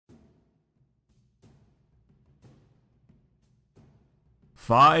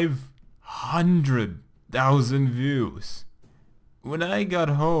500,000 views. When I got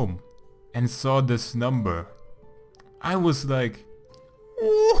home and saw this number, I was like,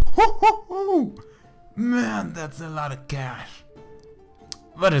 whoa, man, that's a lot of cash.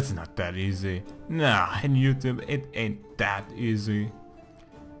 But it's not that easy. Nah, in YouTube it ain't that easy.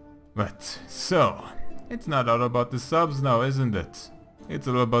 But so, it's not all about the subs now, isn't it? It's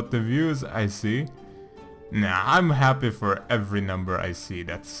all about the views I see. Nah, I'm happy for every number I see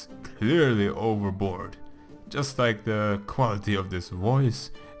that's clearly overboard. Just like the quality of this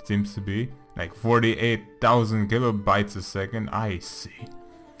voice, it seems to be like 48,000 kilobytes a second I see.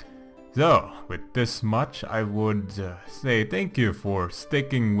 So, with this much, I would say thank you for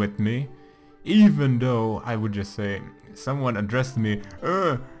sticking with me. Even though I would just say, someone addressed me,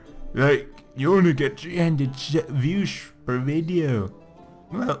 like, you only get 300 views per video.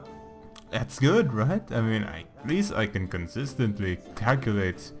 Well, that's good, right? I mean, at least I can consistently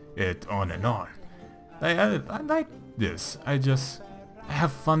calculate it on and on. I like this. I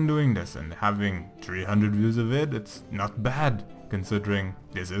have fun doing this, and having 300 views of it, it's not bad, considering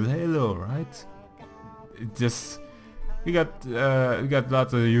this is Halo, right? It just, we got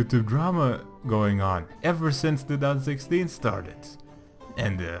lots of YouTube drama going on ever since 2016 started,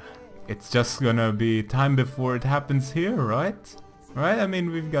 and it's just gonna be time before it happens here, right? Right? I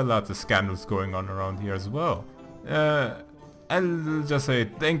mean, we've got lots of scandals going on around here as well. I'll just say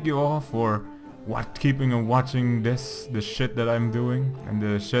thank you all for keeping on watching the shit that I'm doing, and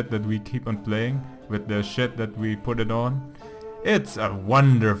the shit that we keep on playing with the shit that we put it on. It's a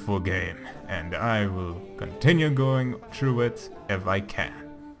wonderful game, and I will continue going through it if I can.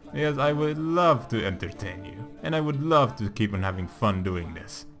 Because I would love to entertain you, and I would love to keep on having fun doing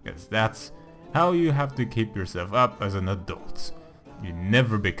this. Because that's how you have to keep yourself up as an adult. You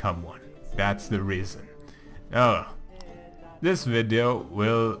never become one. That's the reason. Oh, this video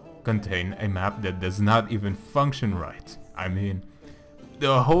will contain a map that does not even function right. I mean,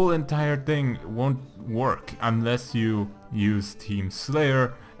 the whole entire thing won't work unless you use Team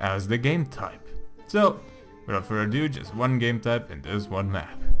Slayer as the game type. So, without further ado, just one game type and this one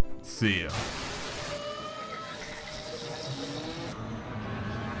map. See ya.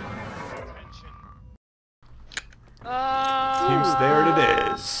 Team Slayer it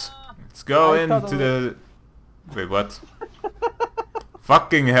is. Let's go into the... Wait, what?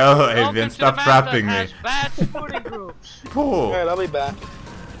 Fucking hell, Avian, stop trapping me. Cool. Alright, I'll be back.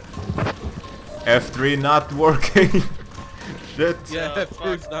 F3 not working. Shit. Yeah,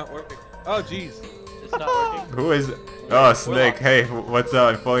 F3's not working. Oh jeez. It's not working. Who is... Oh, Snake, hey, what's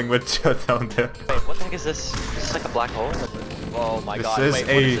up? I'm falling with you down there. Wait, what the heck is this? Is this like a black hole? Oh my god, This wait, is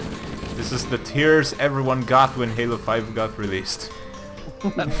what is it? This is the tears everyone got when Halo 5 got released.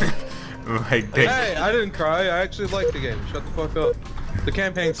 My dick. Hey, I didn't cry. I actually liked the game. Shut the fuck up. The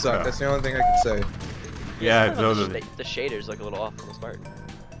campaign sucked. That's the only thing I can say. Yeah, totally. The shaders look a little off on this part.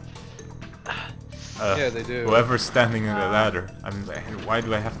 Yeah, they do. Whoever's standing on the ladder. I'm like, why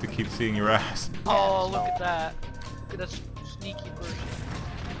do I have to keep seeing your ass? Oh, look at that. Look at that sneaky version.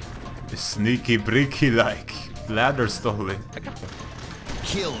 The sneaky breaky like ladder stalling.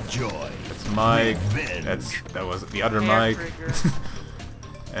 Killjoy. That's Mike. That was the other Mike.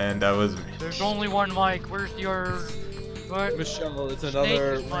 And that was me. There's only one Mike. Where's your... What? Michelle, it's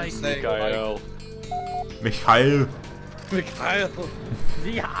another Mike. Snake. Mikhail. Mikhail. Mikhail.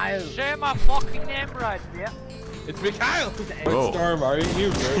 Say my fucking name right, yeah? It's Mikhail. Oh. Storm, are you?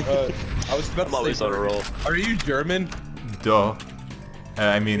 I was about I'm to always say, on a roll. are you German? Duh.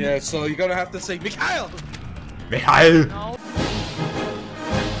 I mean... Yeah, so you're gonna have to say Mikhail. Mikhail. No.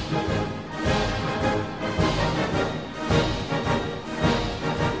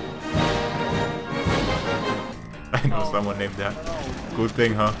 I know someone named that. Good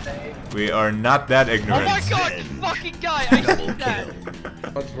thing, huh? We are not that ignorant. Oh my god, this fucking guy! I see that!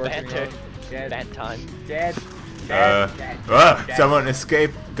 What's working Bad on? turn. Bad time. Someone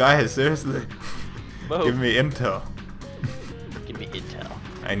escaped. Guys, seriously. Move. Give me intel. Give me intel.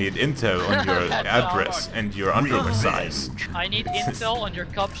 I need intel on your address and your underwear size. I need intel on your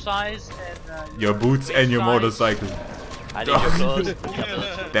cup size and Your boots and your size. motorcycle. I need your clothes.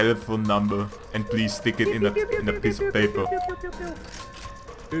 Telephone number, and please stick it in a piece of paper.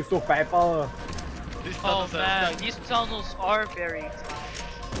 Oh man, these tunnels are very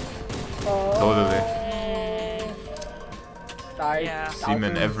Totally. yeah.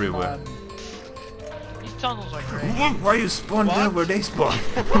 Semen everywhere. These tunnels are great. Why you spawn there where they spawn?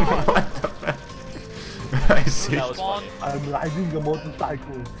 What the fuck? I see. That was fun. I'm riding a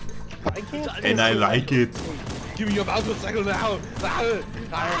motorcycle. And I like it. Give me your motorcycle now.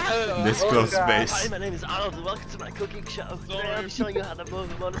 Disco space. Hi, my name is Arnold and welcome to my cooking show. Today I'll be showing you how to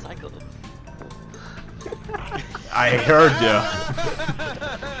move a motorcycle. I heard ya.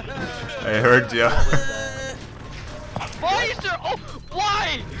 I heard ya. Why is there? Oh,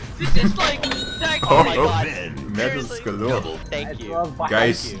 why? This is like. Oh my God. Medals Seriously? galore. Thank you.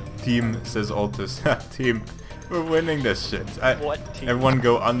 Guys, team, says Altus. Team, we're winning this shit. What team? Everyone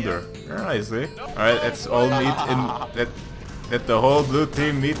go under. I see. Alright, let's all meet in... Let the whole blue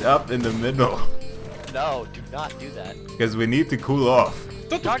team meet up in the middle. No, do not do that. Because we need to cool off.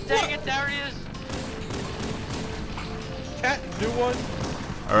 God dang it, Darius! Cat, new one.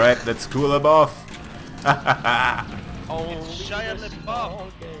 Alright, let's cool him off. Only Shia the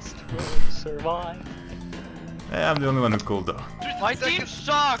LaBeouf. strongest will survive. Hey, I'm the only one who cooled off. My team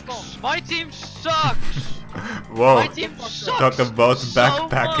sucks! My team sucks! Whoa. My team sucks! Talk about so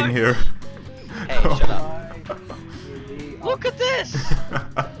backpacking much. here. Hey, shut up. Look at this!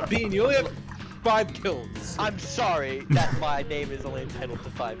 Bean, you only have 5 kills. I'm sorry that my name is only entitled to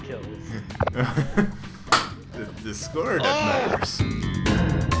 5 kills. the score that matters.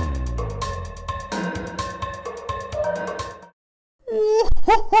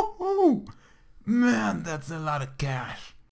 Man, that's a lot of cash.